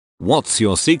What's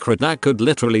your secret that could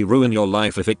literally ruin your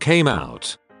life if it came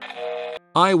out?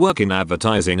 I work in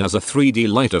advertising as a 3D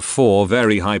lighter for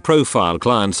very high profile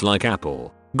clients like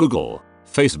Apple, Google,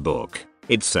 Facebook,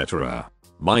 etc.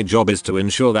 My job is to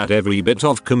ensure that every bit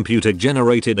of computer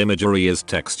generated imagery is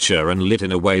texture and lit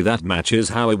in a way that matches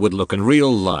how it would look in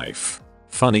real life.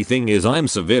 Funny thing is I'm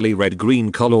severely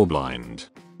red-green colorblind.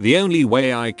 The only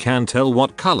way I can tell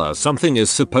what color something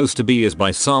is supposed to be is by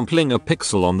sampling a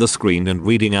pixel on the screen and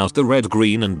reading out the red,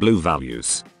 green and blue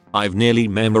values. I've nearly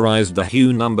memorized the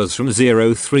hue numbers from 0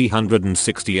 to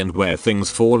 360 and where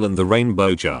things fall in the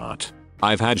rainbow chart.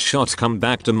 I've had shots come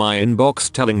back to my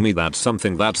inbox telling me that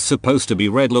something that's supposed to be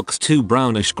red looks too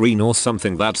brownish green or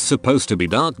something that's supposed to be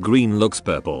dark green looks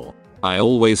purple. I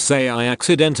always say I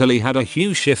accidentally had a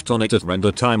hue shift on it at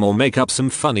render time or make up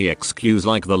some funny excuse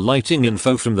like the lighting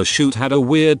info from the shoot had a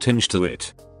weird tinge to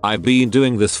it. I've been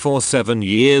doing this for 7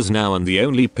 years now and the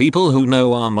only people who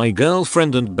know are my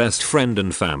girlfriend and best friend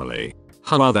and family.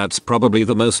 Haha, that's probably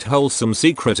the most wholesome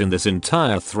secret in this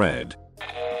entire thread.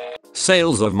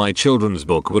 Sales of my children's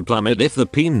book would plummet if the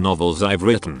pen novels I've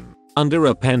written, under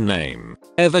a pen name,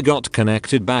 ever got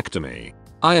connected back to me.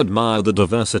 I admire the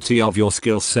diversity of your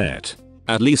skill set.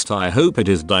 At least I hope it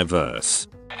is diverse.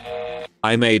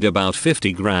 I made about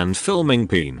 50 grand filming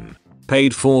pen.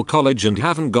 Paid for college and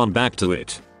haven't gone back to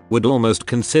it. Would almost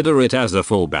consider it as a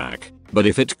fallback, but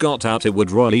if it got out it would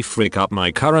really freak up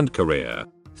my current career.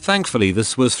 Thankfully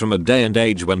this was from a day and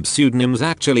age when pseudonyms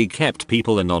actually kept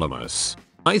people anonymous.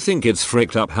 I think it's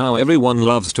fricked up how everyone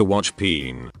loves to watch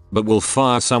pen, but will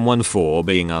fire someone for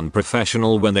being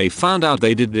unprofessional when they found out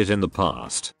they did it in the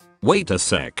past. Wait a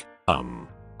sec,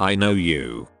 I know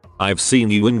you. I've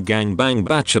seen you in Gangbang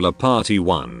Bachelor Party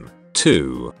 1,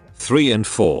 2, 3 and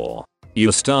 4.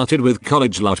 You started with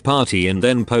College Lot Party and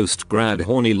then post-grad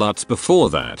Horny Luts before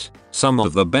that. Some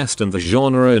of the best in the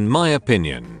genre in my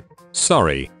opinion.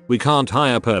 Sorry, we can't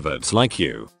hire perverts like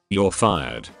you. You're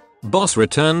fired. Boss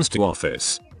returns to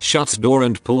office, shuts door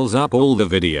and pulls up all the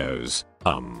videos.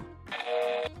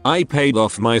 I paid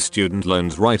off my student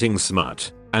loans writing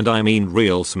smut, and I mean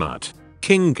real smut.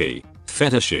 Kinky,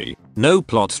 fetishy, no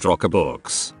plot stroker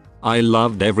books. I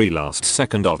loved every last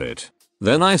second of it.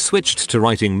 Then I switched to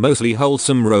writing mostly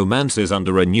wholesome romances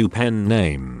under a new pen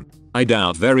name. I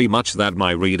doubt very much that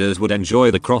my readers would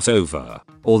enjoy the crossover,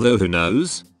 although who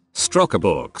knows? Stroker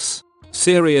books.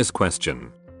 Serious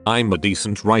question. I'm a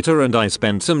decent writer and I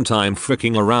spend some time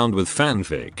fricking around with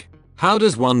fanfic. How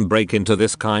does one break into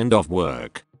this kind of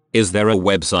work? Is there a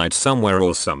website somewhere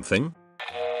or something?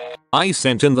 I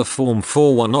sent in the form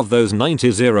for one of those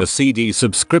 90 CD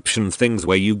subscription things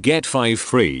where you get 5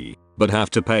 free, but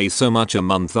have to pay so much a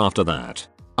month after that.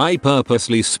 I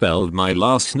purposely spelled my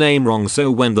last name wrong so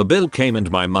when the bill came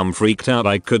and my mum freaked out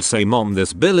I could say, "Mom,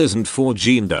 this bill isn't for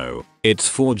Gendo, it's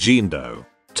for Gendo."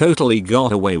 Totally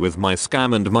got away with my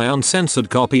scam and my uncensored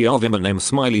copy of Eminem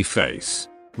smiley face.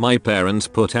 My parents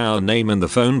put our name in the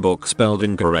phone book spelled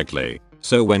incorrectly,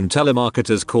 so when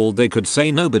telemarketers called they could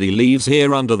say nobody leaves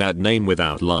here under that name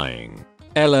without lying.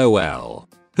 LOL.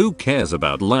 Who cares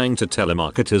about lying to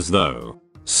telemarketers though?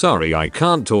 Sorry, I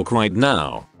can't talk right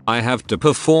now. I have to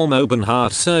perform open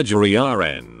heart surgery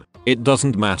RN. It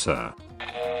doesn't matter.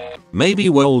 Maybe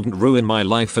won't ruin my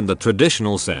life in the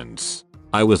traditional sense.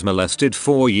 I was molested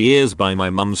for years by my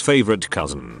mum's favorite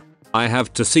cousin. I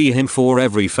have to see him for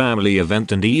every family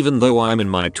event and even though I'm in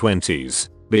my 20s,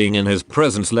 being in his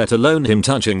presence let alone him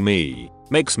touching me,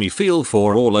 makes me feel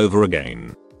for all over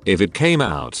again. If it came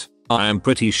out, I am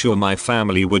pretty sure my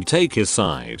family would take his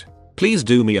side. Please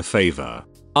do me a favor.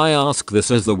 I ask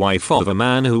this as the wife of a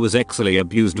man who was sexually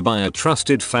abused by a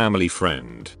trusted family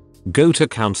friend. Go to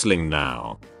counseling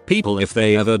now. People, if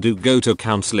they ever do go to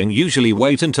counseling, usually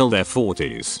wait until their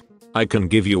 40s. I can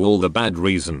give you all the bad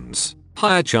reasons.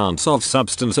 Higher chance of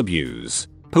substance abuse,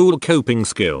 poor coping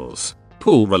skills,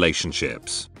 poor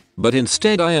relationships. But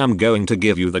instead I am going to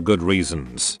give you the good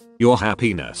reasons, your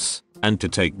happiness, and to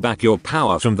take back your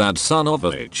power from that son of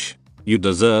a bitch. You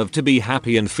deserve to be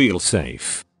happy and feel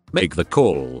safe. Make the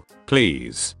call,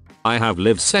 please. I have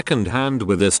lived secondhand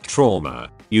with this trauma.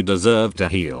 You deserve to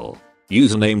heal.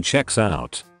 Username checks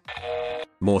out.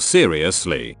 More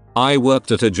seriously, I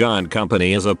worked at a giant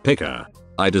company as a picker.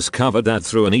 I discovered that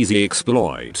through an easy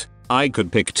exploit, I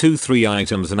could pick 2-3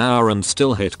 items an hour and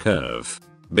still hit curve.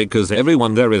 Because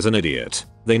everyone there is an idiot,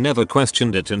 they never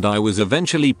questioned it and I was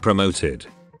eventually promoted.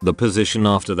 The position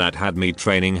after that had me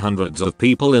training hundreds of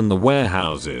people in the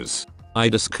warehouses. I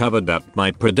discovered that my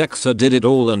predecessor did it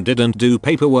all and didn't do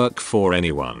paperwork for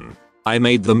anyone. I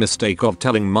made the mistake of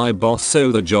telling my boss,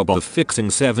 so the job of fixing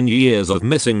 7 years of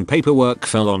missing paperwork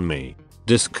fell on me.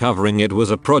 Discovering it was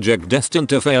a project destined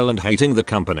to fail and hating the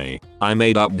company, I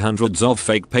made up hundreds of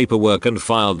fake paperwork and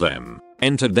filed them,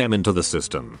 entered them into the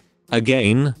system.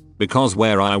 Again, because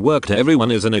where I worked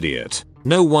everyone is an idiot,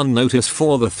 no one noticed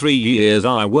for the 3 years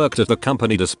I worked at the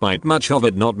company despite much of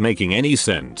it not making any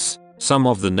sense. Some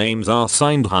of the names are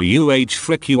signed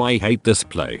frick you, I hate this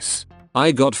place.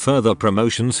 I got further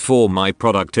promotions for my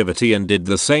productivity and did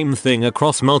the same thing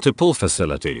across multiple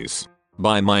facilities.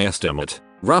 By my estimate,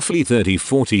 roughly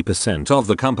 30-40% of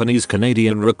the company's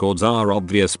Canadian records are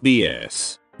obvious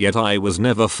BS, yet I was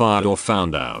never fired or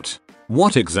found out.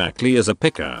 What exactly is a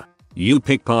picker? You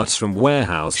pick parts from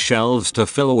warehouse shelves to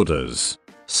fill orders.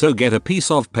 So get a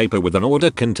piece of paper with an order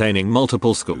containing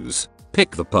multiple screws,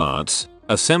 pick the parts,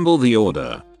 assemble the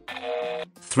order,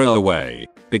 throw away.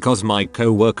 Because my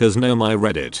co-workers know my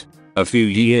Reddit. A few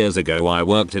years ago I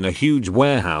worked in a huge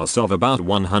warehouse of about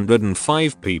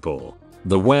 105 people.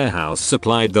 The warehouse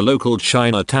supplied the local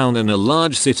Chinatown in a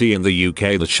large city in the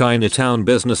UK. The Chinatown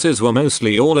businesses were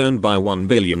mostly all owned by one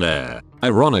billionaire,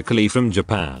 ironically from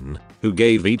Japan, who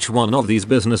gave each one of these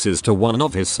businesses to one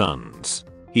of his sons.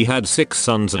 He had 6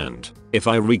 sons and, if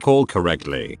I recall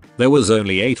correctly, there was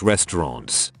only 8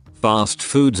 restaurants, fast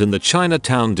foods in the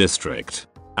Chinatown district.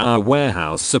 Our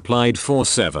warehouse supplied for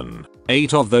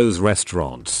 8 of those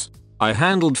restaurants. I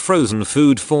handled frozen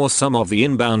food for some of the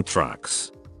inbound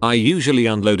trucks. I usually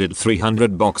unloaded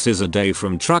 300 boxes a day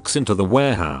from trucks into the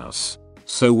warehouse.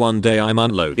 So one day I'm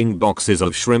unloading boxes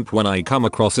of shrimp when I come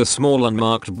across a small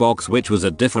unmarked box which was a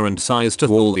different size to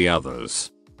all the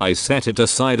others. I set it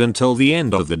aside until the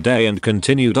end of the day and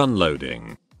continued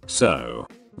unloading. So,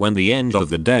 when the end of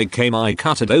the day came I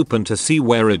cut it open to see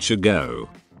where it should go.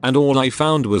 And all I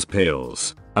found was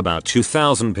pills. About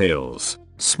 2,000 pills.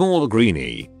 Small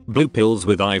greeny, blue pills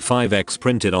with I5X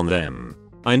printed on them.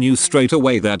 I knew straight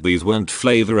away that these weren't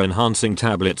flavor enhancing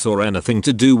tablets or anything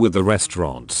to do with the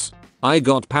restaurants. I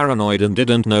got paranoid and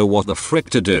didn't know what the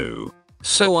frick to do.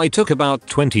 So I took about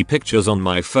 20 pictures on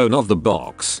my phone of the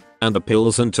box and the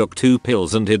pills and took 2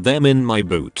 pills and hid them in my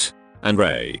boot. And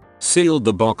sealed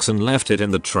the box and left it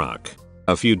in the truck.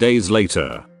 A few days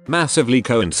later, massively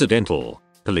coincidental,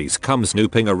 police come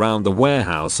snooping around the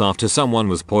warehouse after someone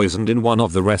was poisoned in one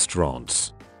of the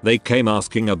restaurants. They came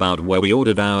asking about where we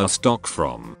ordered our stock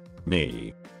from.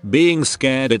 Me, being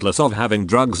scared shitless of having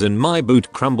drugs in my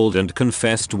boot, crumbled and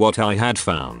confessed what I had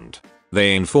found.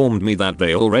 They informed me that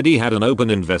they already had an open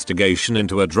investigation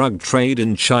into a drug trade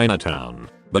in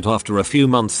Chinatown, but after a few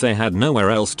months they had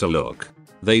nowhere else to look.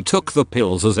 They took the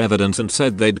pills as evidence and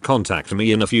said they'd contact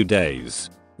me in a few days.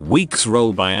 Weeks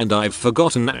roll by and I've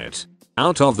forgotten it.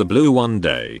 Out of the blue one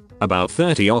day, about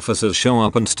 30 officers show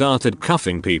up and started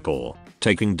cuffing people,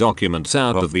 taking documents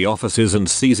out of the offices and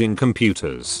seizing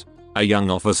computers. A young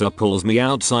officer pulls me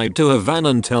outside to a van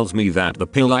and tells me that the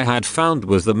pill I had found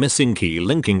was the missing key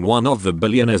linking one of the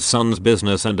billionaire's son's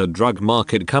business and a drug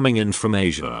market coming in from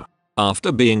Asia.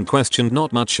 After being questioned,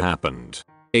 not much happened.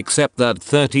 Except that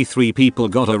 33 people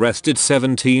got arrested,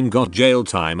 17 got jail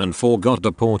time and 4 got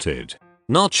deported.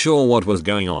 Not sure what was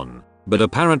going on, but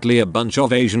apparently a bunch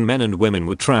of Asian men and women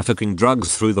were trafficking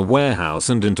drugs through the warehouse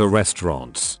and into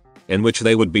restaurants, in which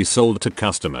they would be sold to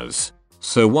customers.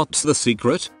 So what's the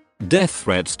secret? Death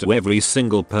threats to every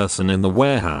single person in the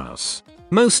warehouse.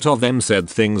 Most of them said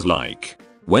things like,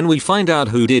 "When we find out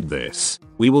who did this,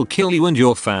 we will kill you and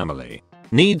your family."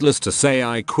 Needless to say,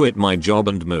 I quit my job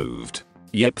and moved.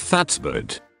 Yep, that's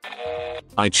good.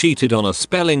 I cheated on a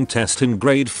spelling test in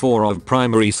grade 4 of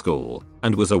primary school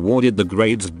and was awarded the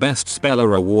grade's best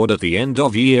speller award at the end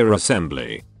of year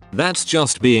assembly. That's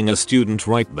just being a student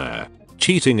right there.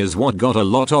 Cheating is what got a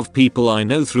lot of people I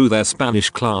know through their Spanish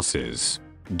classes.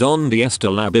 Donde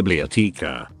está la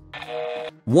biblioteca?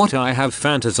 What I have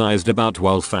fantasized about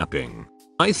while fapping.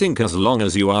 I think as long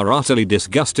as you are utterly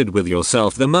disgusted with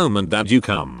yourself the moment that you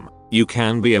come, you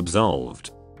can be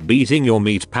absolved. Beating your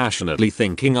meat passionately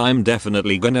thinking I'm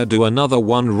definitely gonna do another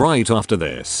one right after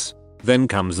this. Then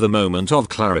comes the moment of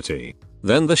clarity.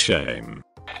 Then the shame.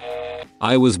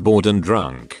 I was bored and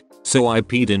drunk, so I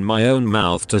peed in my own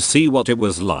mouth to see what it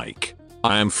was like.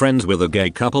 I am friends with a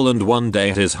gay couple and one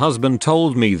day his husband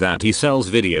told me that he sells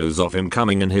videos of him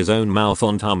coming in his own mouth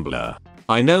on Tumblr.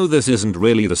 I know this isn't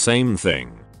really the same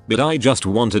thing, but I just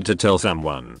wanted to tell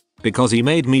someone, because he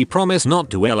made me promise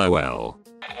not to LOL.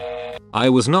 I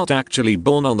was not actually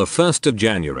born on the 1st of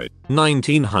January,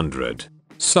 1900.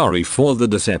 Sorry for the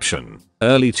deception.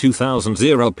 Early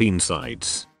 2000s peen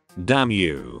sites. Damn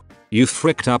you. You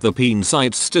fricked up the peen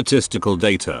site's statistical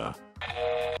data.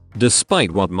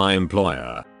 Despite what my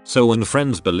employer, and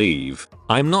friends believe,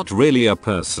 I'm not really a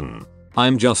person.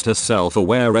 I'm just a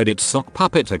self-aware Reddit sock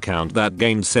puppet account that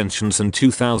gained sentience in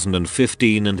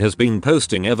 2015 and has been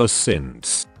posting ever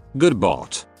since. Good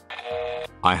bot.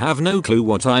 I have no clue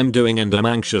what I'm doing and am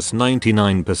anxious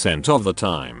 99% of the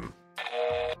time.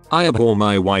 I abhor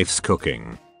my wife's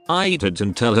cooking. I eat it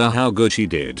and tell her how good she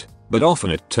did, but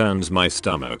often it turns my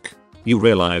stomach. You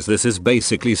realize this is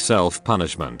basically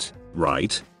self-punishment,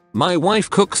 right? My wife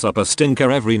cooks up a stinker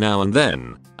every now and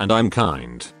then, and I'm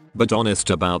kind, but honest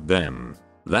about them.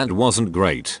 That wasn't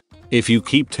great. If you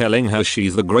keep telling her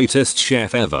she's the greatest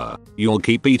chef ever, you'll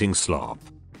keep eating slop.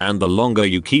 And the longer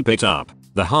you keep it up,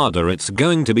 the harder it's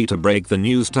going to be to break the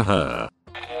news to her.